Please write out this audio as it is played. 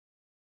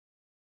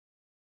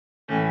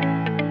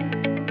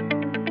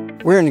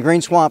We're in the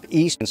Green Swamp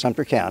East in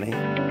Sumter County.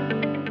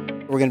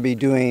 We're going to be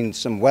doing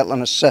some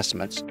wetland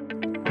assessments.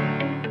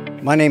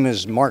 My name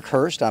is Mark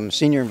Hurst. I'm a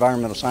senior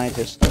environmental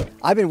scientist.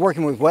 I've been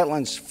working with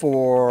wetlands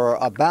for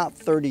about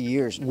 30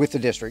 years with the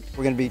district.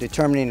 We're going to be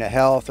determining the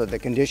health or the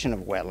condition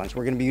of wetlands.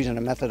 We're going to be using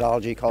a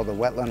methodology called the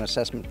Wetland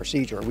Assessment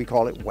Procedure. We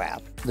call it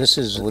WAP. This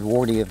is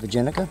Woodwardia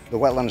virginica. The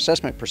Wetland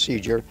Assessment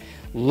Procedure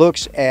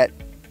looks at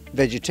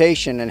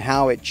vegetation and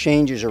how it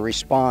changes or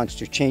responds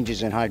to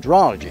changes in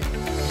hydrology.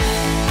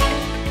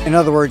 In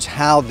other words,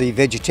 how the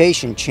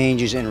vegetation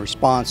changes in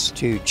response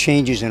to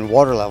changes in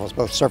water levels,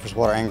 both surface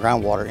water and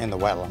groundwater in the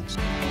wetlands.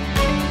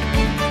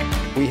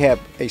 We have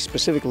a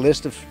specific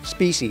list of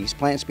species,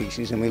 plant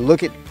species, and we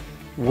look at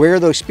where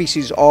those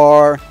species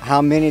are,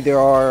 how many there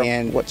are,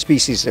 and what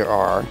species there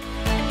are.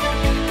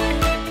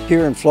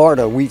 Here in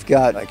Florida, we've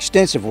got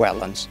extensive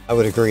wetlands. I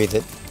would agree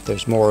that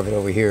there's more of it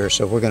over here,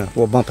 so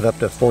we'll bump it up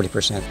to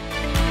 40%.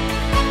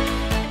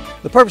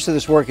 The purpose of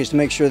this work is to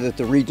make sure that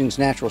the region's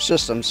natural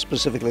systems,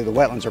 specifically the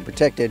wetlands, are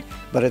protected,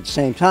 but at the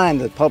same time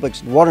the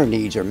public's water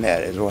needs are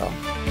met as well.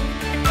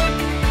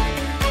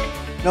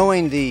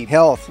 Knowing the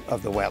health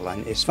of the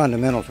wetland is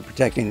fundamental for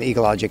protecting the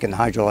ecologic and the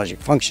hydrologic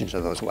functions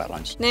of those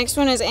wetlands. Next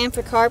one is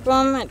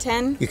amphicarpum at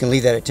 10. You can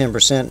leave that at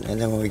 10%, and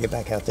then when we get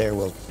back out there,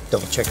 we'll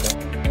double check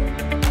that.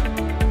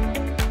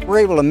 We're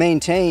able to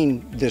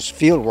maintain this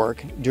field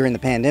work during the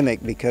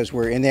pandemic because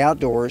we're in the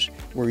outdoors,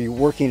 we're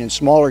working in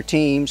smaller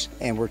teams,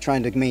 and we're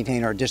trying to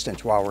maintain our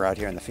distance while we're out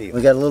here in the field.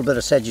 We got a little bit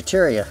of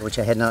Sagittaria, which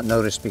I had not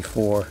noticed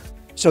before.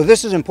 So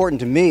this is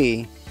important to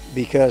me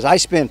because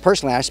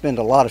personally I spend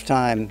a lot of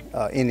time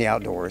in the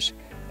outdoors,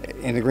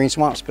 in the Green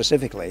Swamp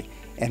specifically,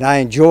 and I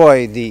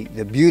enjoy the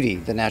beauty,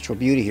 the natural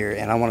beauty here,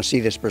 and I want to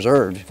see this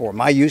preserved for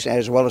my use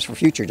as well as for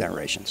future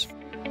generations.